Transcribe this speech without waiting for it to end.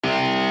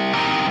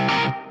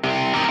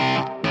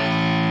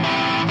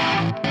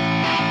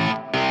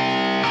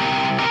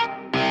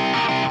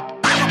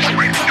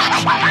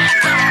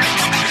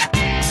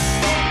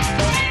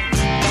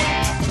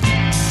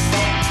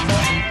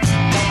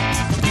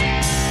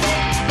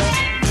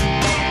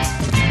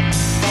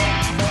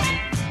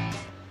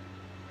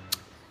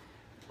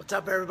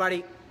What's up,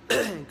 everybody?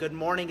 Good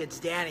morning, it's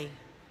Danny.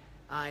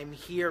 I'm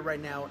here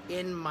right now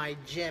in my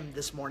gym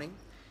this morning.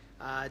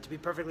 To be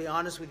perfectly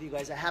honest with you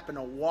guys, I happened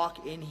to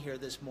walk in here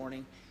this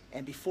morning,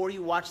 and before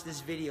you watch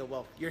this video,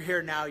 well, you're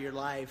here now, you're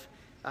live,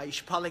 you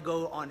should probably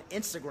go on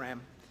Instagram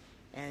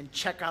and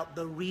check out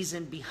the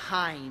reason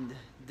behind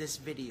this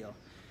video.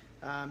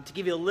 To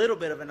give you a little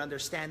bit of an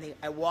understanding,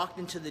 I walked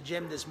into the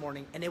gym this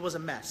morning and it was a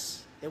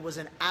mess. It was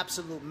an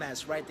absolute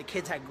mess, right? The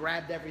kids had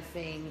grabbed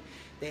everything.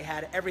 They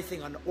had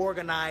everything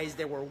unorganized.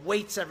 There were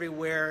weights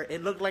everywhere.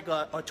 It looked like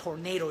a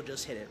tornado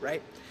just hit it,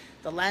 right?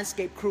 The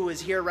landscape crew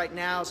is here right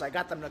now, so I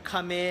got them to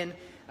come in.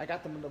 I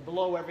got them to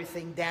blow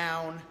everything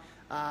down.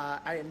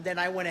 And then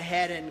I went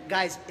ahead and,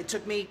 guys, it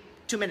took me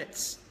 2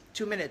 minutes.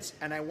 2 minutes.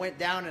 And I went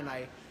down and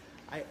I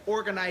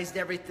organized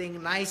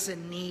everything nice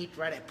and neat,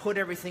 right? I put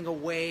everything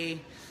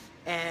away.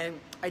 And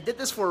I did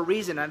this for a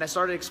reason, and I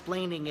started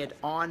explaining it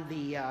on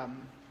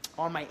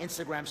my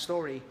Instagram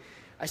story.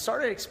 I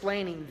started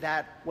explaining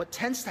that what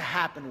tends to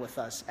happen with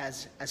us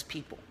as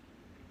people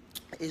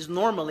is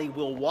normally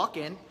we'll walk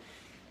in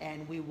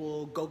and we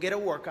will go get a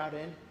workout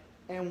in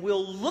and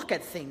we'll look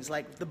at things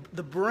like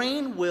the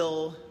brain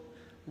will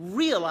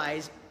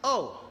realize,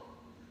 oh,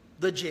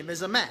 the gym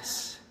is a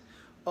mess,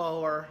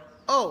 or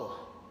oh,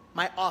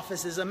 my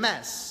office is a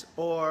mess,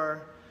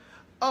 or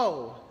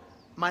oh,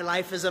 my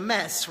life is a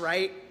mess,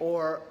 right?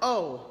 Or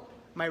oh,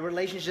 my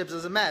relationships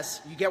is a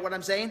mess. You get what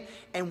I'm saying?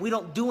 And we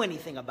don't do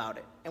anything about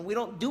it. And we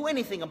don't do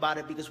anything about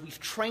it because we've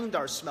trained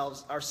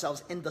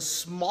ourselves in the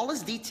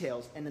smallest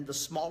details and in the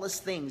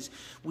smallest things.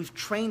 We've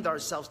trained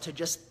ourselves to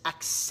just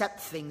accept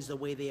things the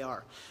way they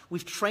are.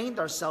 We've trained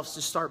ourselves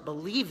to start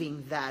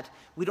believing that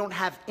we don't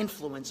have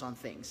influence on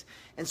things.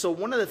 And so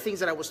one of the things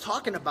that I was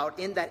talking about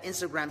in that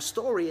Instagram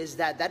story is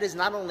that that is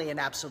not only an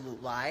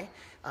absolute lie.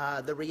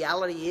 The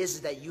reality is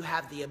that you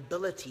have the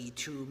ability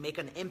to make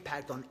an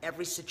impact on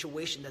every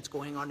situation that's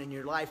going on in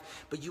your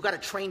life, but you got to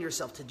train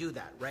yourself to do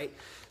that, right?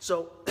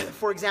 So,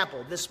 for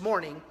example, this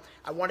morning,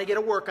 I want to get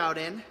a workout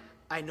in.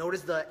 I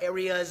noticed the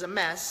area is a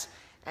mess,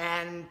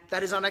 and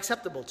that is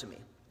unacceptable to me.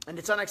 And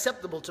it's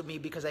unacceptable to me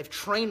because I've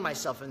trained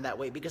myself in that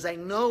way, because I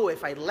know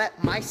if I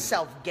let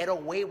myself get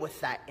away with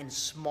that in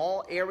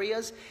small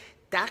areas,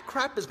 that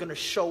crap is going to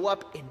show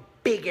up in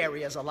big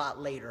areas a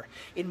lot later,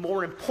 in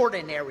more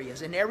important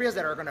areas, in areas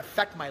that are going to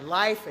affect my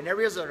life, in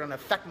areas that are going to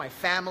affect my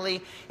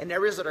family, in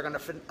areas that are going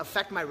to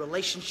affect my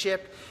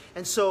relationship.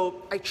 And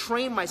so I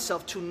train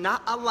myself to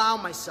not allow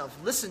myself,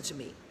 listen to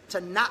me,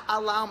 to not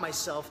allow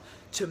myself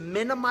to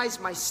minimize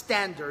my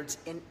standards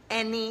in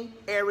any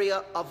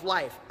area of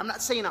life. I'm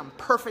not saying I'm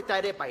perfect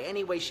at it by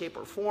any way, shape,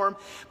 or form,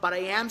 but I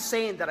am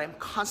saying that I'm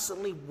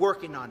constantly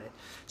working on it.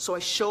 So I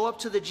show up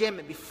to the gym,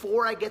 and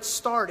before I get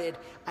started,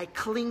 I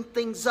clean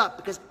things up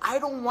because I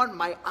don't want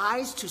my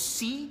eyes to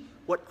see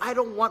what I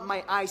don't want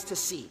my eyes to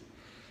see.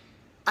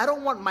 I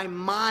don't want my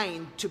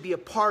mind to be a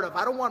part of.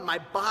 I don't want my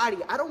body.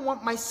 I don't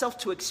want myself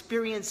to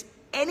experience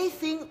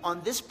anything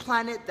on this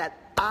planet that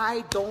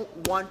I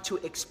don't want to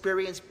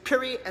experience,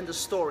 period, end of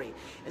story.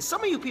 And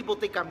some of you people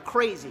think I'm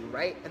crazy,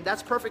 right? And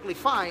that's perfectly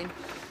fine.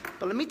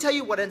 But let me tell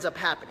you what ends up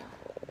happening.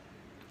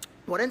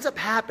 What ends up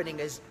happening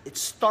is it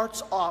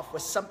starts off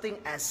with something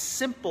as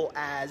simple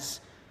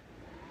as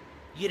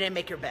you didn't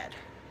make your bed.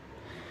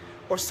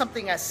 Or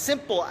something as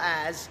simple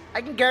as,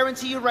 I can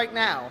guarantee you right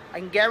now,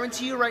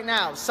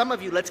 some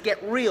of you, let's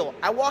get real.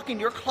 I walk in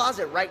your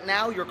closet right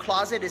now, your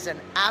closet is an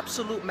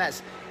absolute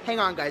mess. Hang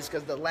on, guys,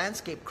 because the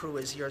landscape crew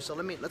is here, so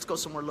let's go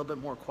somewhere a little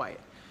bit more quiet,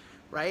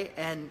 right?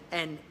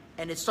 And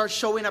it starts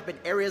showing up in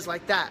areas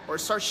like that, or it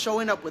starts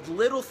showing up with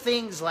little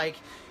things like,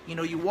 you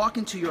know, you walk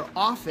into your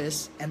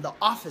office and the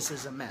office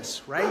is a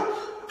mess, right?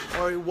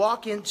 Or you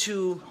walk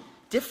into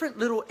different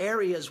little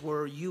areas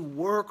where you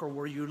work or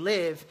where you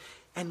live,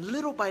 and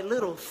little by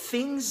little,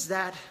 things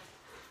that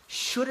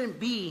shouldn't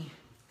be,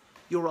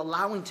 you're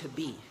allowing to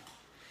be.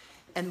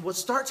 And what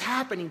starts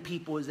happening,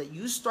 people, is that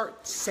you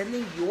start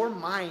sending your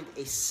mind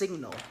a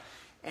signal.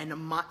 And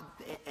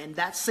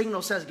that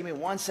signal says, give me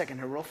 1 second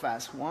here real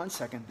fast. 1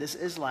 second. This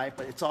is live,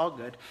 but it's all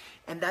good.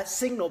 And that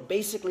signal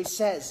basically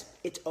says,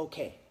 it's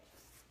okay.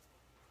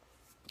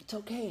 It's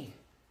okay.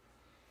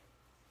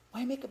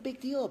 Why make a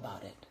big deal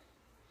about it?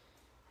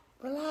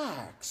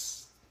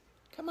 Relax.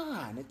 Come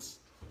on. It's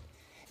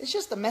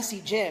just a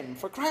messy gym.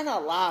 For crying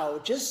out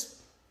loud,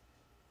 just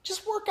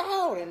work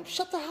out and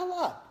shut the hell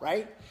up,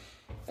 right?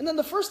 And then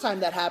the first time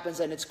that happens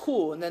and it's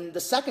cool, and then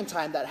the second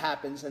time that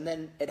happens, and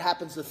then it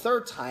happens the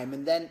third time,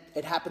 and then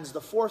it happens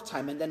the fourth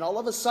time, and then all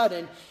of a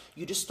sudden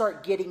you just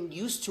start getting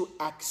used to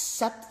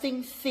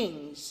accepting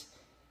things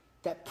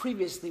that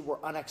previously were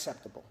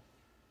unacceptable.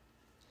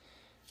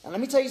 And let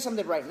me tell you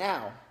something right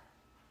now.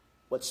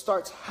 What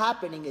starts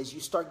happening is you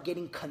start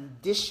getting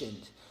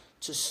conditioned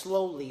to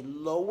slowly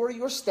lower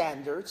your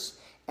standards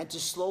and to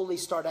slowly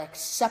start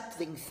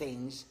accepting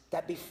things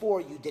that before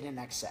you didn't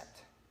accept.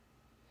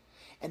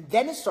 And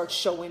then it starts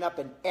showing up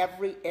in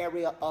every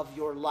area of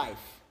your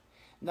life.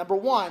 Number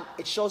one,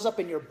 it shows up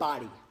in your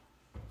body.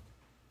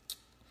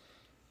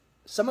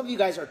 Some of you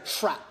guys are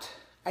trapped.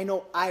 I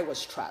know I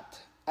was trapped.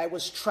 I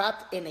was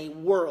trapped in a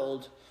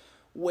world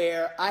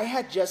where I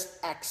had just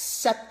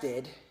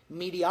accepted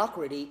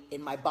mediocrity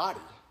in my body,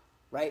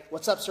 right?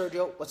 What's up,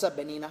 Sergio? What's up,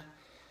 Benina?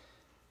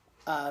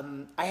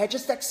 I had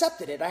just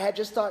accepted it. I had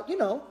just thought, you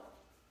know,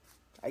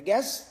 I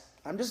guess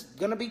I'm just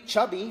going to be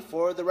chubby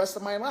for the rest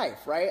of my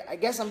life, right? I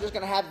guess I'm just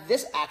going to have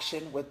this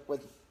action with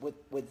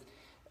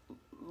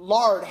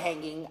lard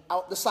hanging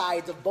out the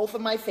sides of both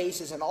of my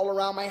faces and all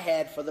around my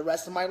head for the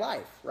rest of my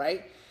life,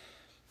 right?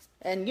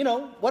 And, you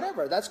know,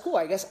 whatever, that's cool.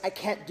 I guess I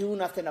can't do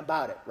nothing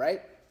about it,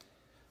 right?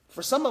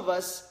 For some of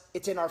us,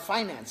 it's in our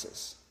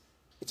finances.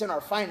 It's in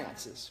our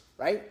finances,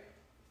 right?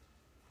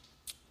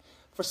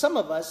 For some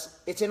of us,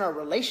 it's in our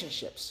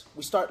relationships.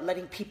 We start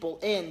letting people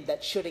in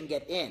that shouldn't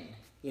get in,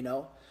 you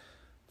know?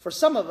 For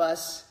some of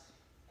us,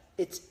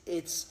 it's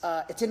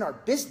in our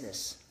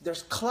business.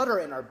 There's clutter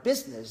in our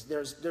business.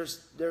 There's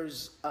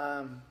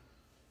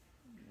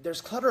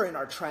clutter in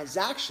our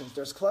transactions.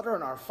 There's clutter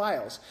in our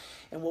files.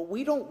 And what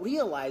we don't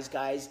realize,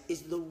 guys,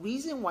 is the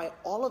reason why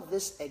all of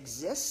this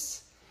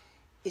exists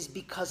is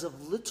because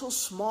of little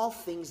small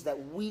things that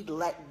we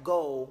let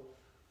go,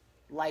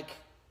 like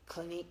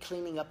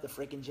cleaning up the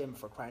freaking gym,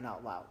 for crying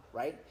out loud,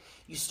 right?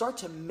 You start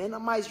to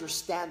minimize your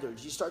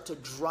standards. You start to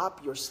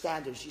drop your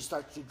standards. You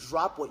start to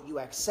drop what you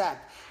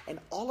accept. And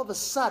all of a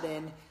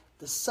sudden,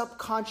 the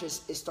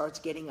subconscious starts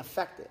getting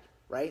affected,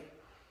 right?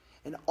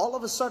 And all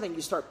of a sudden,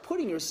 you start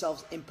putting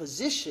yourselves in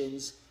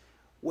positions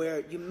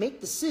where you make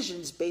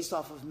decisions based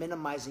off of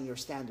minimizing your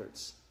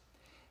standards.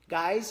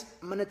 Guys,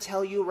 I'm going to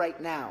tell you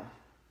right now,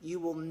 you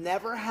will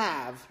never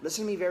have,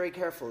 listen to me very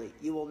carefully,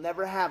 you will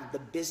never have the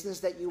business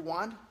that you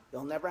want.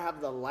 You'll never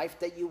have the life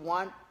that you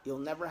want. You'll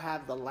never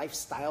have the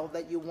lifestyle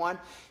that you want.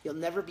 You'll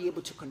never be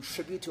able to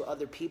contribute to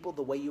other people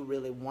the way you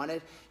really want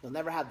it. You'll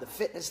never have the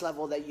fitness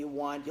level that you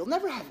want. You'll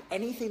never have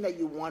anything that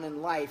you want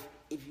in life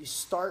if you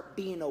start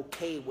being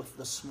okay with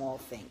the small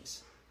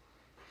things.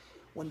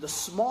 When the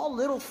small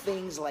little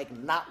things like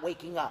not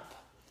waking up,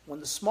 when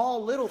the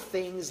small little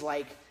things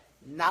like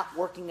not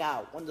working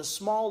out, when the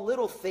small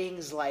little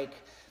things like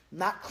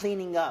not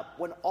cleaning up,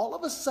 when all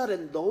of a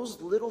sudden those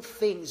little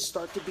things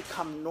start to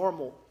become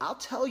normal, I'll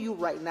tell you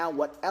right now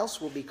what else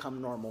will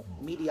become normal.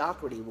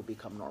 Mediocrity will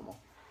become normal.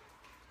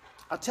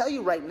 I'll tell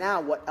you right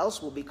now what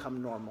else will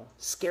become normal.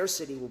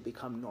 Scarcity will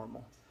become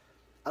normal.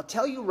 I'll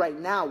tell you right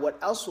now what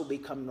else will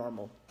become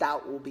normal.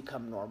 Doubt will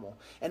become normal.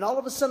 And all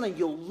of a sudden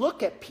you'll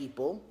look at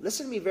people,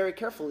 listen to me very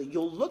carefully,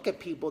 you'll look at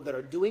people that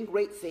are doing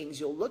great things,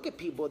 you'll look at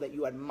people that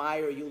you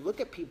admire, you look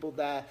at people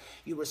that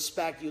you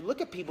respect, you look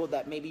at people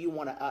that maybe you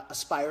want to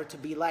aspire to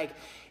be like,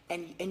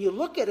 and you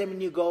look at them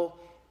and you go,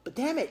 but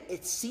damn it,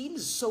 it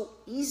seems so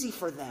easy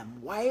for them.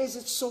 Why is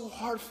it so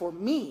hard for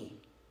me?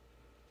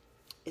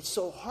 It's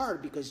so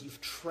hard because you've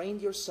trained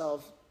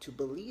yourself to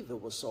believe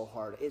it was so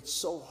hard. It's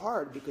so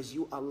hard because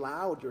you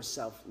allowed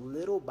yourself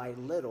little by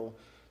little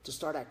to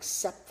start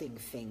accepting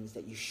things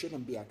that you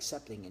shouldn't be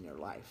accepting in your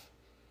life.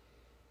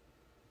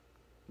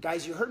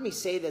 Guys, you heard me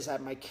say this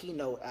at my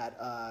keynote at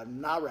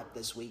NAREP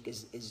this week,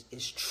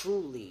 is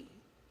truly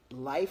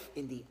life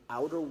in the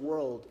outer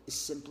world is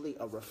simply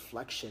a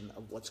reflection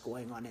of what's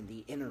going on in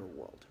the inner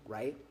world,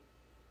 right?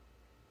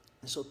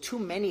 And so too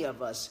many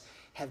of us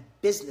have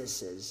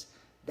businesses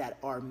that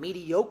are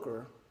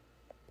mediocre.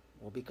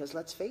 Well, because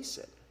let's face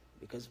it,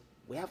 because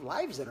we have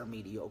lives that are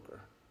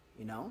mediocre,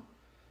 you know?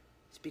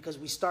 It's because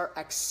we start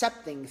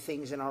accepting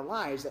things in our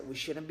lives that we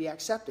shouldn't be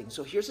accepting.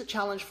 So here's a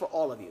challenge for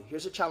all of you.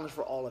 Here's a challenge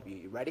for all of you.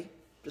 You ready?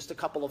 Just a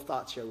couple of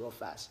thoughts here real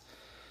fast.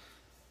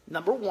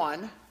 Number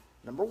one,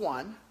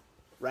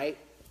 right?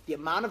 The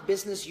amount of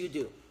business you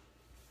do.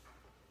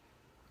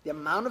 The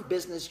amount of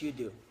business you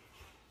do.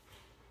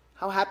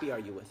 How happy are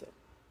you with it?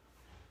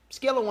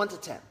 Scale of 1 to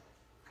 10.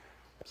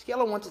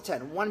 Scale of 1 to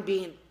 10. 1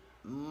 being,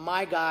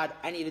 my God,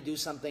 I need to do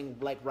something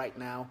like right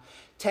now.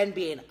 10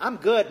 being, I'm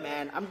good,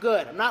 man. I'm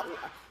good. I'm not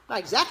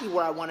exactly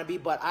where I want to be,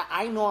 but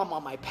I know I'm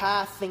on my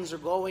path. Things are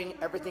going.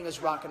 Everything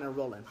is rocking and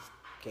rolling.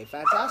 Okay,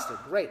 fantastic.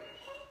 Great.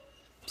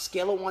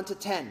 Scale of 1 to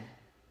 10.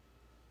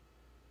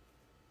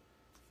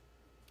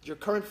 Your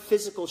current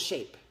physical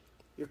shape.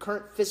 Your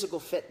current physical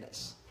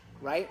fitness.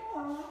 Right?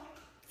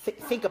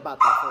 Think about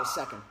that for a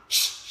second.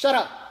 Shut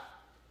up.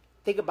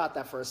 Think about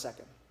that for a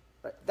second.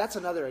 Right. That's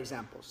another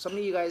example. Some of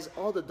you guys,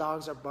 oh, the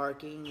dogs are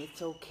barking.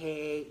 It's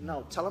okay.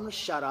 No, tell them to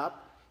shut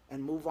up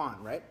and move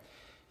on, right?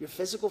 Your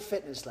physical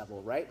fitness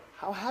level, right?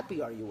 How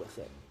happy are you with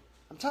it?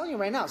 I'm telling you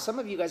right now, some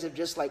of you guys have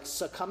just like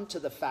succumbed to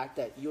the fact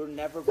that you're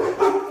never going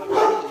to achieve.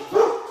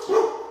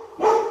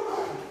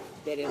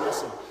 They didn't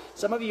listen.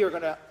 Some of you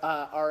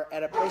are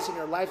at a place in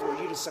your life where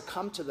you just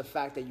succumb to the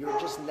fact that you're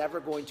just never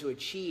going to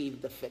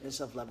achieve the fitness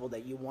of level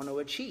that you want to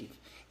achieve.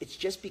 It's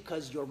just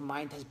because your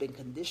mind has been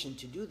conditioned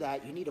to do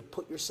that. You need to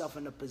put yourself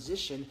in a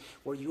position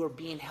where you are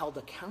being held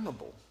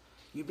accountable.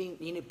 You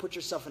need to put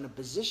yourself in a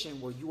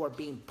position where you are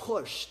being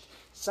pushed.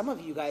 Some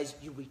of you guys,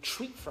 you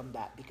retreat from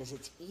that because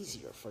it's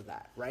easier for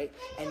that, right?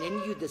 And then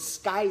you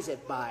disguise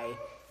it by,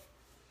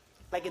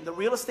 like in the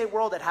real estate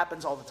world, it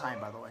happens all the time,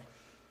 by the way.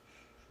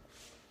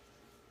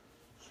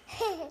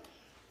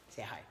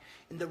 Say hi.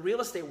 In the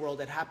real estate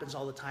world, it happens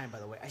all the time, by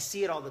the way. I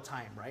see it all the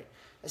time, right?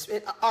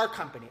 Our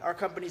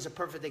company is a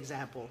perfect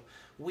example.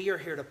 We are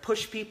here to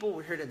push people.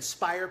 We're here to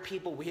inspire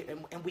people.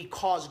 And we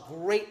cause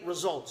great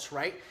results,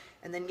 right?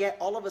 And then yet,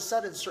 all of a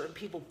sudden, certain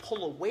people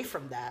pull away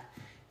from that.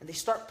 And they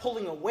start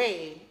pulling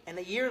away. And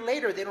a year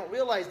later, they don't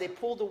realize they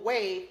pulled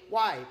away.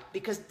 Why?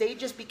 Because they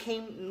just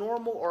became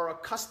normal or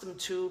accustomed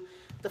to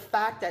the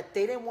fact that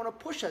they didn't want to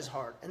push as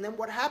hard. And then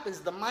what happens?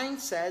 The mind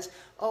says,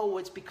 oh,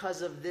 it's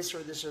because of this or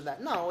this or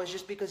that. No, it's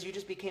just because you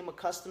just became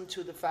accustomed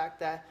to the fact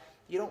that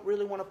you don't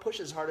really want to push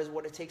as hard as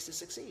what it takes to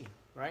succeed,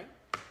 right?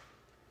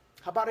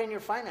 How about in your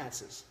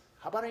finances?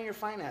 How about in your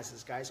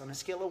finances, guys? On a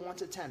scale of 1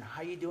 to 10,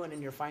 how are you doing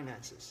in your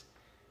finances?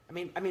 I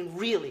mean,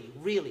 really,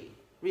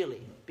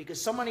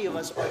 because so many of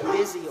us are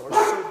busy or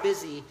so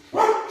busy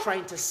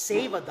trying to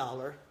save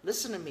 $1.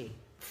 Listen to me.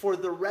 For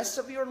the rest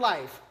of your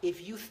life,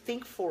 if you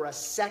think for a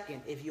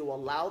second, if you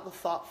allow the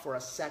thought for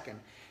a second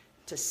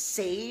to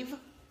save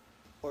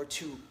or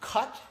to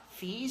cut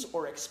fees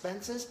or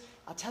expenses,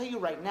 I'll tell you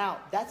right now,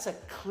 that's a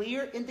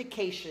clear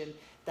indication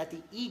that the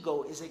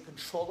ego is in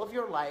control of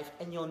your life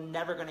and you're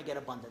never going to get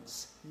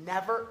abundance.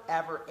 Never,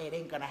 ever, it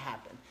ain't going to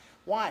happen.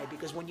 Why?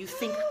 Because when you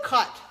think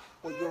cut,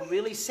 what you're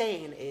really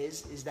saying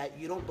is that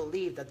you don't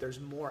believe that there's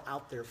more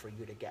out there for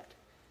you to get.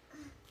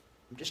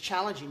 I'm just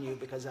challenging you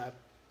because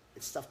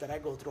it's stuff that I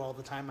go through all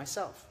the time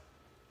myself,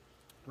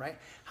 right?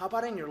 How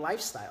about in your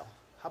lifestyle?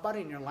 How about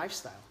in your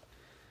lifestyle?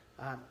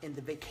 In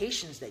the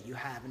vacations that you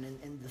have and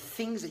in the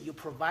things that you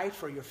provide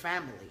for your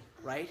family,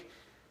 right?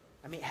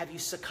 I mean, have you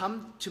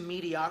succumbed to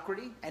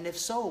mediocrity? And if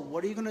so,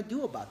 what are you going to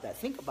do about that?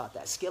 Think about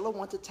that. Scale of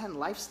 1 to 10,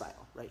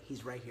 lifestyle, right?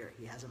 He's right here.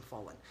 He hasn't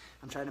fallen.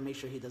 I'm trying to make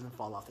sure he doesn't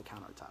fall off the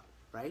countertop,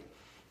 right?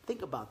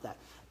 Think about that.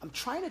 I'm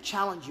trying to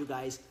challenge you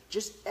guys,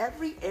 just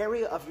every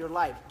area of your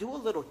life, do a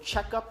little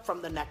checkup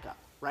from the neck up.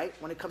 Right?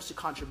 When it comes to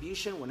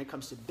contribution, when it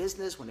comes to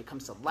business, when it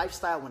comes to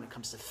lifestyle, when it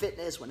comes to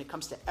fitness, when it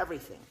comes to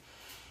everything.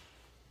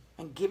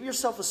 And give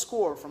yourself a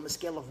score from a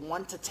scale of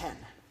 1 to 10,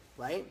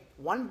 right?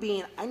 1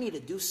 being, I need to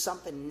do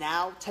something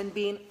now. 10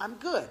 being, I'm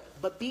good.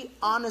 But be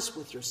honest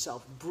with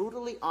yourself,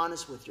 brutally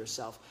honest with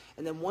yourself.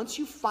 And then once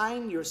you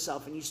find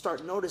yourself and you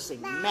start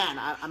noticing, man,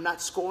 I'm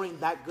not scoring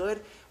that good,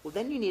 well,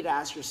 then you need to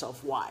ask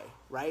yourself why,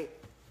 right?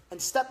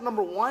 And step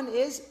number 1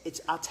 is,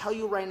 I'll tell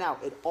you right now,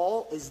 it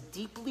all is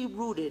deeply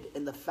rooted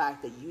in the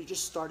fact that you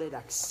just started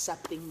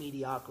accepting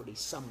mediocrity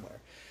somewhere.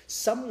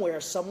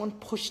 Somewhere, someone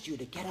pushed you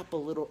to get up a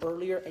little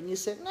earlier, and you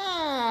said, nah,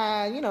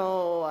 I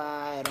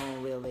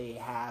don't really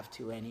have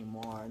to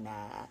anymore,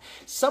 nah.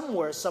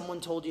 Somewhere,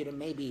 someone told you to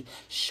maybe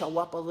show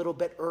up a little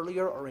bit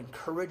earlier or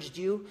encouraged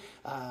you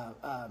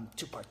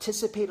to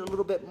participate a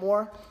little bit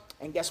more.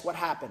 And guess what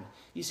happened?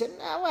 You said,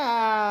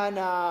 I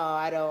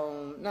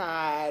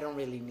don't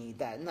really need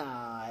that. No,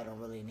 I don't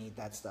really need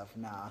that stuff.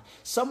 Nah.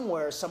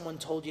 Somewhere, someone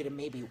told you to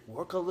maybe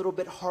work a little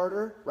bit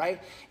harder,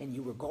 right? And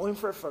you were going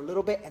for it for a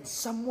little bit. And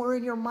somewhere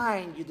in your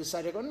mind, you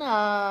decided to go,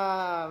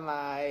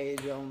 I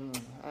don't,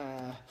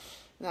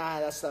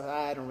 that stuff,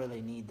 I don't really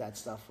need that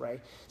stuff,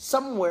 right?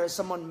 Somewhere,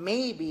 someone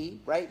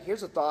maybe, right,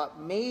 here's a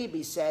thought,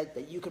 maybe said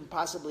that you can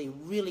possibly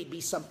really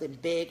be something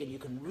big and you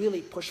can really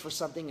push for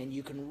something and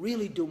you can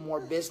really do more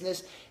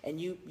business,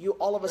 and you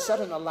all of a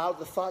sudden allowed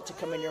the thought to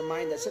come in your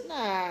mind that said,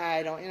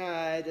 I don't,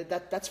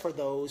 that's for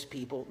those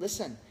people.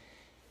 Listen,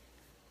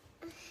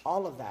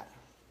 all of that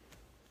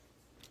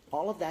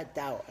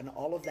doubt and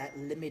all of that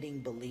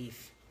limiting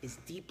belief is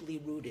deeply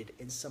rooted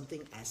in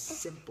something as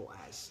simple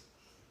as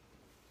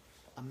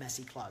a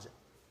messy closet.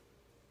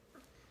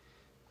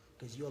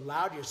 Because you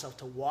allowed yourself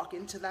to walk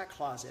into that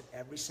closet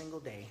every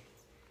single day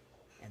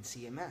and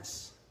see a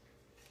mess.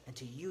 And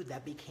to you,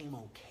 that became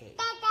okay.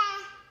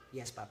 Dada.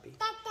 Yes, papi.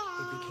 Dada.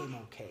 It became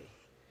okay.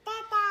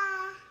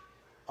 Dada.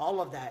 All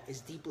of that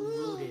is deeply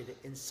rooted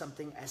in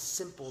something as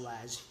simple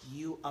as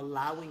you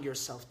allowing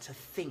yourself to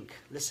think.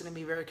 Listen to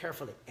me very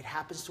carefully. It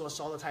happens to us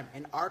all the time.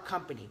 In our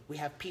company, we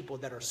have people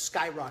that are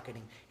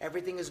skyrocketing.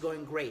 Everything is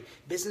going great.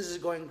 Business is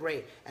going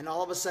great. And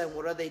all of a sudden,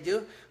 what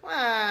do?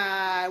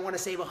 I want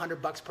to save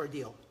 $100 per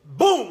deal.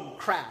 Boom!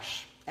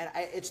 Crash. And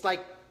it's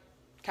like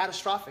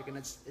catastrophic, and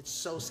it's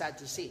so sad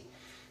to see.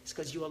 It's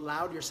because you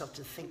allowed yourself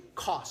to think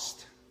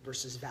cost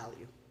versus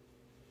value.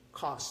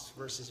 Cost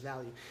versus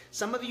value.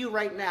 Some of you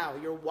right now,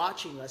 you're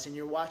watching us and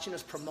you're watching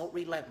us promote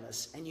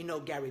Relentless, and you know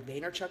Gary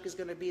Vaynerchuk is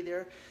going to be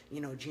there,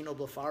 Gino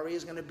Blafari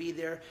is going to be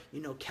there,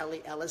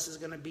 Kelly Ellis is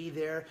going to be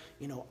there,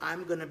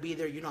 I'm going to be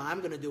there, I'm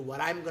going to do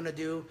what I'm going to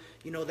do,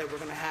 that we're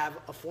going to have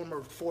a former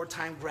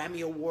 4-time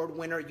Grammy Award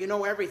winner,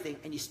 everything,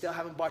 and you still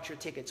haven't bought your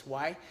tickets.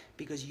 Why?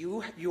 Because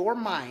your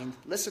mind,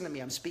 listen to me,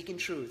 I'm speaking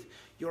truth,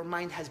 your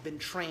mind has been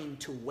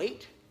trained to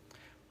wait,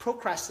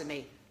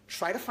 procrastinate,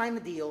 try to find a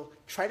deal,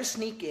 try to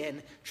sneak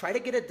in, try to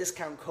get a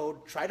discount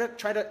code, try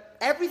to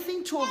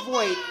everything to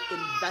avoid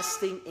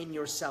investing in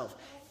yourself.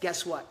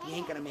 Guess what? You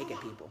ain't gonna make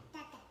it, people.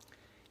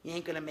 You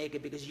ain't gonna make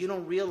it because you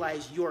don't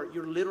realize you're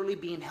literally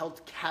being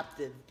held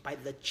captive by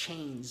the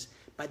chains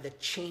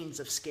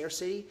of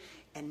scarcity,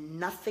 and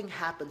nothing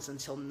happens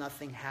until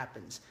nothing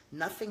happens.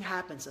 Nothing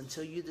happens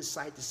until you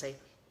decide to say,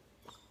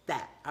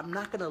 that. I'm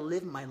not going to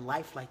live my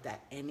life like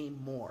that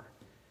anymore.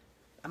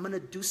 I'm going to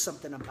do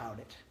something about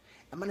it.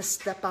 I'm going to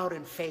step out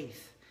in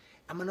faith.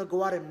 I'm going to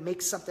go out and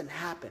make something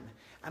happen.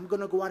 I'm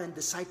going to go out and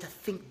decide to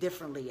think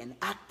differently and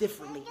act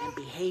differently and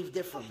behave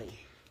differently.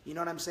 You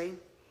know what I'm saying?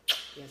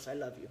 Yes, I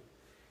love you.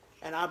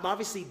 And I'm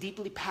obviously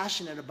deeply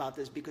passionate about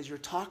this because you're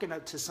talking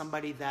to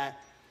somebody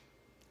that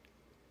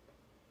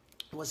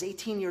was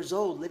 18 years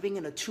old, living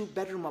in a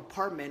 2-bedroom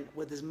apartment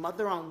with his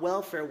mother on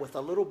welfare, with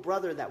a little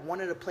brother that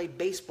wanted to play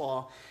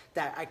baseball,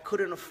 that I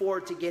couldn't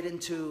afford to get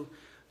into,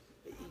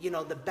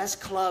 the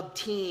best club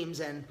teams,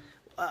 and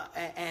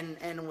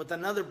with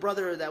another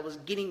brother that was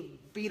getting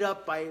beat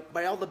up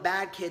by all the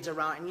bad kids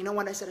around. And you know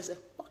what I said? I said,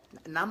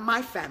 not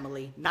my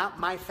family, not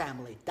my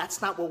family. That's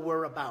not what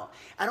we're about.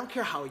 I don't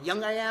care how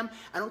young I am.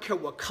 I don't care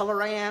what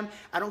color I am.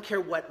 I don't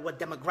care what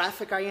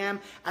demographic I am.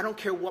 I don't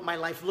care what my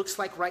life looks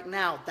like right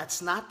now.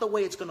 That's not the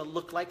way it's going to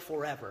look like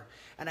forever.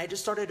 And I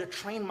just started to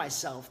train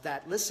myself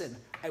that, listen,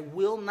 I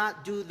will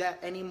not do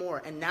that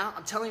anymore. And now,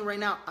 I'm telling you right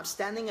now, I'm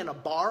standing in a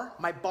bar.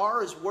 My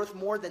bar is worth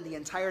more than the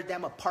entire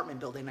damn apartment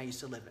building I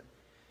used to live in.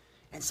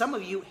 And some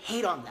of you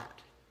hate on that.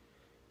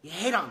 You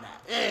hate on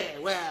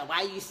that. Well,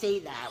 why you say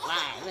that?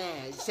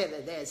 Why? You said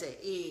that there's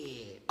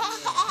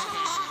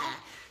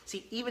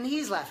See, even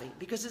he's laughing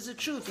because it's the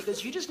truth.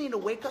 Because you just need to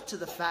wake up to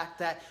the fact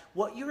that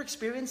what you're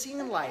experiencing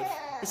in life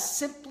is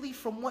simply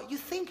from what you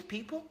think,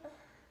 people.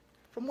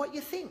 From what you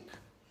think.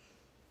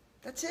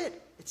 That's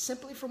it. It's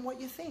simply from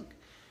what you think,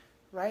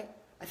 right?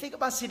 I think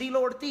about Cirilo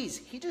Ortiz.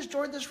 He just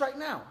joined us right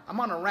now. I'm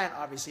on a rant,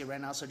 obviously, right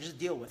now, so just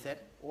deal with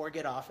it or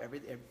get off.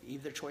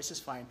 Either choice is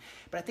fine.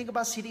 But I think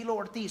about Cirilo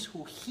Ortiz,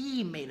 who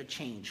he made a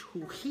change,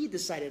 who he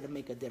decided to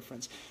make a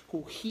difference,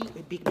 who he,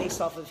 based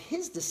off of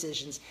his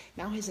decisions,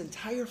 now his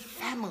entire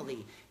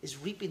family is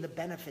reaping the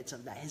benefits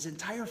of that. His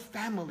entire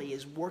family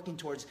is working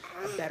towards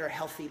a better,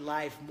 healthy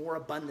life, more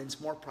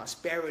abundance, more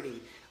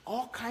prosperity,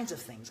 all kinds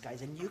of things,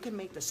 guys. And you can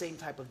make the same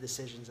type of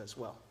decisions as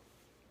well.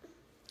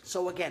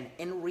 So again,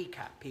 in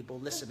recap, people,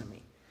 listen to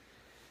me.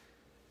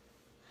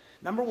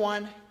 Number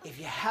one, if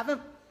you haven't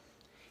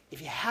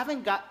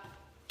got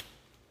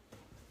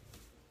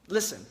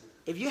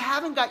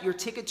your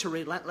ticket to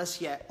Relentless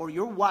yet, or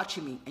you're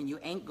watching me and you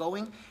ain't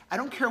going, I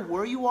don't care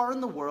where you are in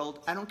the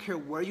world. I don't care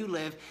where you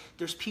live.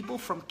 There's people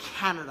from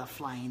Canada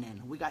flying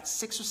in. We got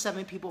 6 or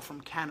 7 people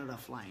from Canada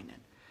flying in.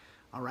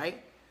 All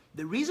right?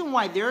 The reason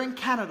why they're in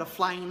Canada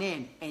flying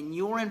in and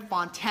you're in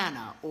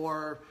Fontana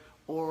or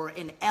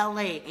in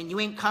LA and you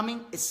ain't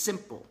coming is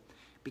simple.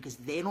 Because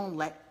they don't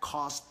let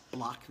cost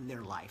block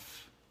their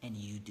life, and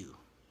you do.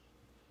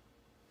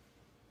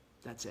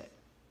 That's it.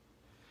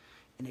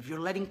 And if you're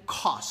letting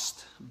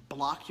cost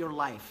block your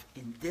life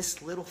in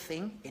this little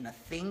thing, in a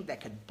thing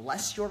that could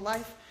bless your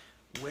life,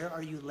 where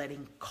are you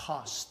letting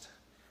cost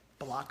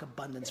block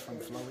abundance from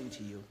flowing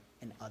to you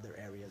in other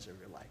areas of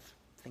your life?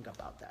 Think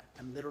about that.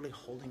 I'm literally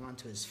holding on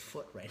to his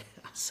foot right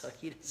now so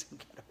he doesn't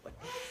get away.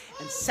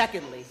 And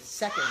secondly,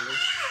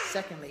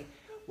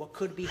 what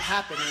could be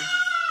happening,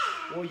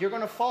 well, you're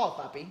going to fall,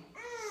 puppy.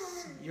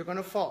 You're going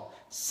to fall.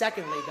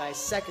 Secondly,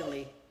 guys,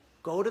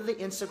 go to the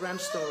Instagram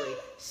story,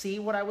 see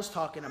what I was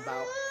talking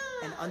about,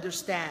 and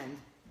understand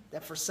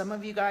that for some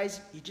of you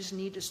guys, you just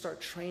need to start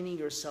training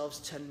yourselves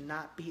to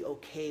not be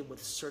okay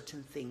with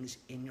certain things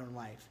in your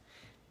life.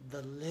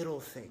 The little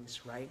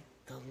things, right?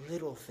 The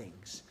little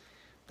things.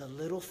 The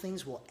little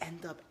things will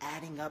end up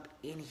adding up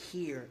in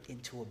here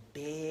into a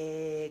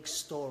big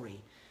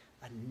story,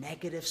 a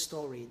negative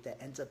story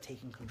that ends up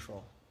taking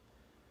control.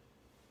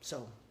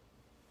 So,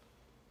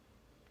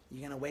 you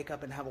going to wake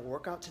up and have a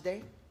workout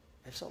today?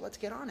 If so, let's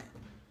get on it.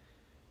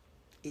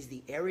 Is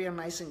the area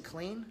nice and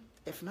clean?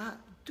 If not,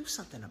 do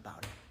something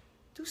about it.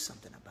 Do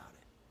something about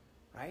it,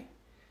 right?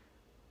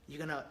 You're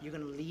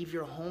gonna leave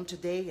your home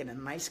today in a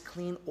nice,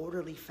 clean,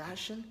 orderly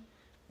fashion?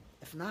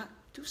 If not,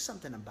 do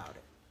something about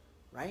it,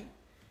 right?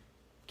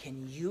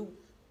 Can you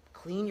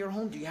clean your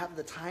home? Do you have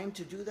the time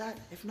to do that?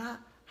 If not,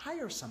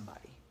 hire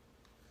somebody.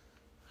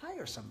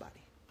 Hire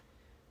somebody.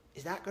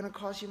 Is that going to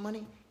cost you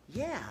money?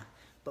 Yeah.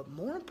 But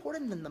more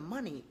important than the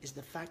money is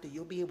the fact that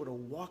you'll be able to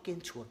walk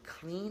into a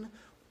clean,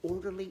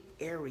 orderly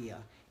area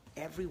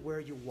everywhere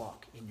you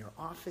walk. In your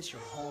office,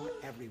 your home,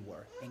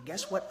 everywhere. And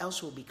guess what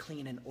else will be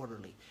clean and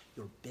orderly?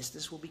 Your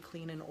business will be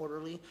clean and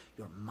orderly.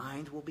 Your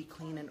mind will be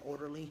clean and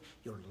orderly.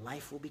 Your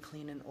life will be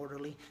clean and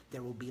orderly.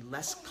 There will be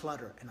less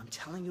clutter. And I'm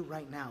telling you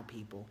right now,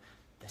 people,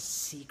 the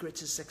secret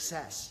to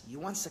success. You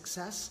want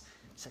success?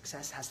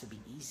 Success has to be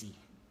easy.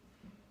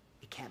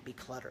 It can't be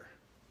clutter.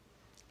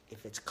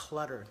 If it's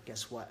clutter,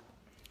 guess what?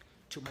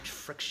 Too much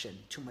friction,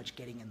 too much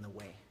getting in the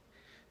way.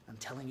 I'm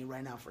telling you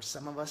right now, for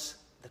some of us,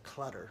 the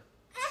clutter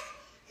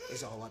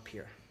is all up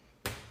here.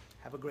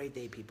 Have a great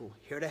day, people.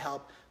 Here to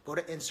help. Go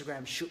to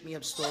Instagram, shoot me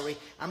a story.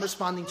 I'm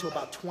responding to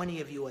about 20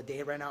 of you a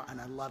day right now,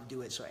 and I love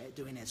doing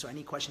it. So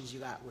any questions you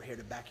got, we're here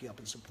to back you up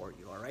and support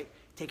you, all right?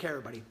 Take care,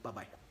 everybody.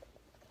 Bye-bye.